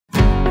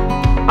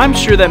I'm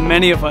sure that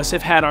many of us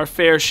have had our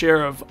fair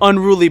share of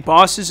unruly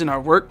bosses in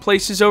our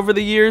workplaces over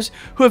the years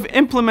who have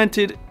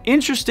implemented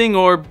interesting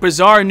or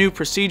bizarre new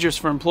procedures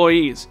for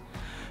employees.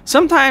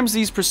 Sometimes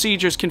these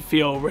procedures can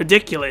feel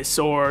ridiculous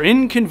or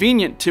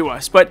inconvenient to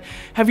us, but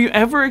have you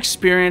ever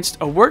experienced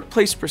a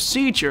workplace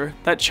procedure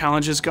that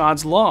challenges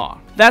God's law?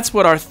 That's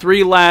what our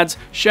three lads,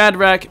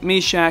 Shadrach,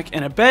 Meshach,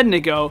 and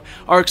Abednego,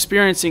 are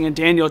experiencing in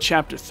Daniel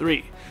chapter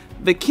 3.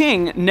 The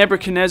king,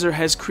 Nebuchadnezzar,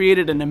 has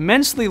created an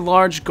immensely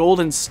large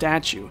golden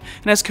statue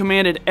and has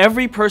commanded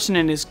every person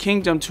in his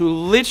kingdom to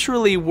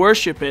literally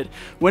worship it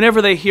whenever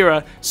they hear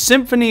a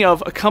symphony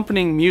of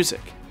accompanying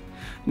music.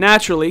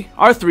 Naturally,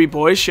 our three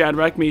boys,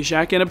 Shadrach,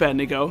 Meshach, and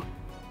Abednego,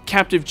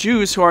 captive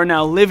Jews who are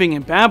now living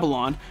in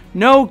Babylon,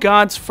 know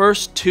God's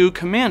first two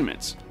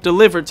commandments,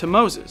 delivered to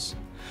Moses.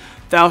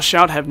 Thou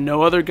shalt have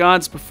no other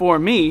gods before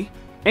me,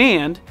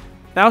 and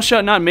thou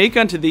shalt not make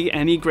unto thee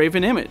any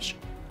graven image.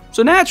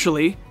 So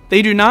naturally,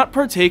 they do not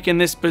partake in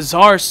this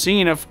bizarre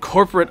scene of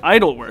corporate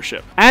idol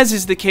worship. As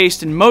is the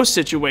case in most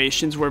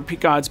situations where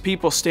God's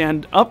people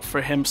stand up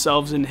for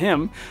themselves in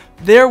Him,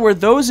 there were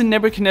those in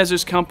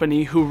Nebuchadnezzar's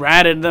company who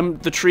ratted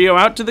the trio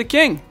out to the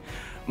king.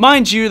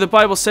 Mind you, the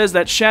Bible says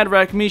that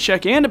Shadrach,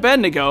 Meshach, and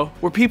Abednego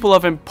were people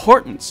of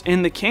importance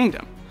in the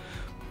kingdom.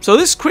 So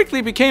this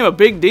quickly became a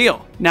big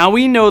deal. Now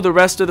we know the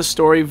rest of the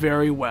story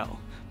very well.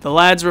 The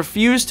lads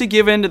refused to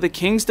give in to the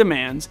king's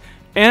demands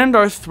and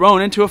are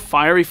thrown into a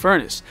fiery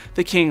furnace.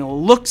 The king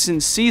looks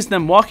and sees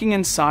them walking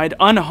inside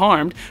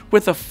unharmed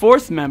with a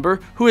fourth member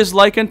who is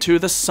like unto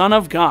the Son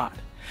of God,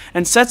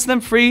 and sets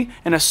them free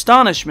in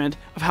astonishment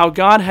of how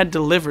God had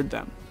delivered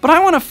them. But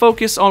I want to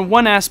focus on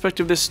one aspect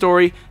of this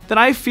story that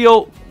I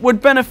feel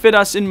would benefit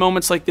us in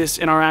moments like this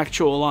in our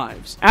actual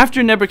lives.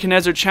 After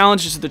Nebuchadnezzar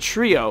challenges the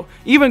trio,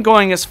 even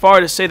going as far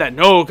to say that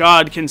no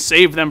God can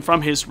save them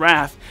from his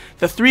wrath,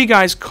 the three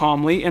guys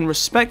calmly and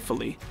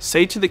respectfully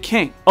say to the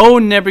king, "O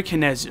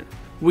Nebuchadnezzar,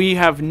 we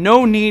have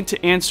no need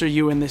to answer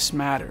you in this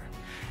matter.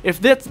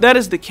 If that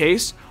is the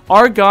case,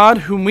 our God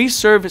whom we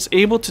serve is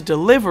able to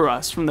deliver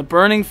us from the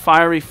burning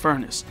fiery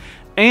furnace,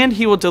 and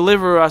he will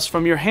deliver us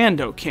from your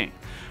hand, O king.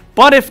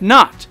 But if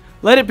not,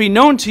 let it be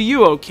known to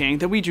you, O king,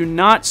 that we do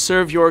not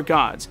serve your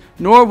gods,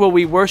 nor will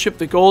we worship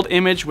the gold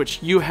image which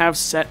you have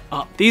set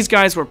up." These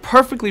guys were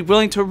perfectly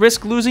willing to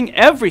risk losing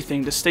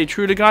everything to stay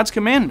true to God's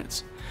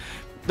commandments.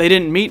 They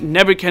didn't meet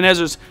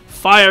Nebuchadnezzar's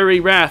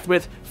fiery wrath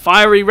with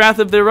fiery wrath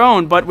of their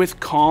own, but with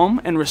calm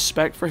and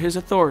respect for his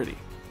authority.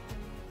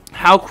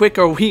 How quick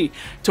are we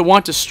to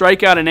want to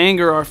strike out in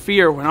anger or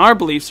fear when our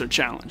beliefs are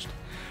challenged?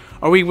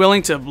 Are we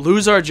willing to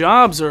lose our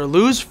jobs or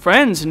lose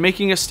friends in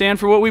making a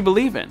stand for what we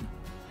believe in?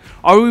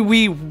 Are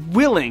we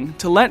willing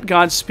to let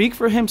God speak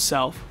for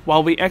himself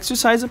while we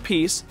exercise a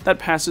peace that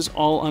passes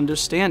all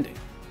understanding?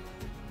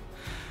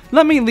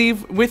 Let me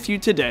leave with you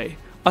today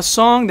a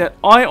song that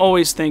I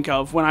always think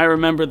of when I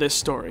remember this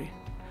story.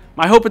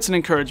 I hope it's an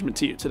encouragement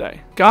to you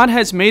today. God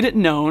has made it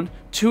known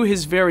to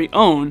his very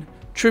own,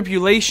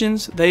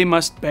 tribulations they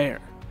must bear.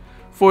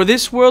 For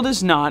this world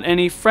is not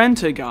any friend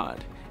to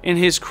God. In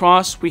his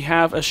cross we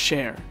have a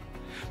share.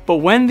 But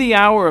when the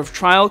hour of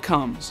trial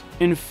comes,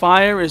 and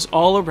fire is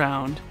all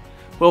around,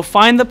 we'll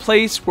find the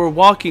place we're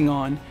walking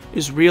on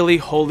is really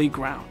holy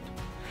ground.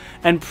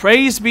 And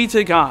praise be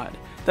to God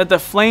that the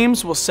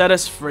flames will set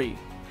us free.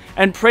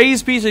 And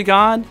praise be to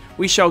God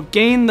we shall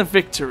gain the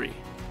victory.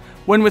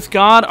 When with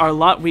God our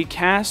lot we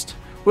cast,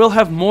 we'll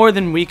have more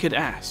than we could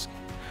ask.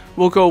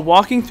 We'll go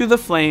walking through the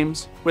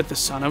flames with the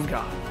Son of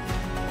God.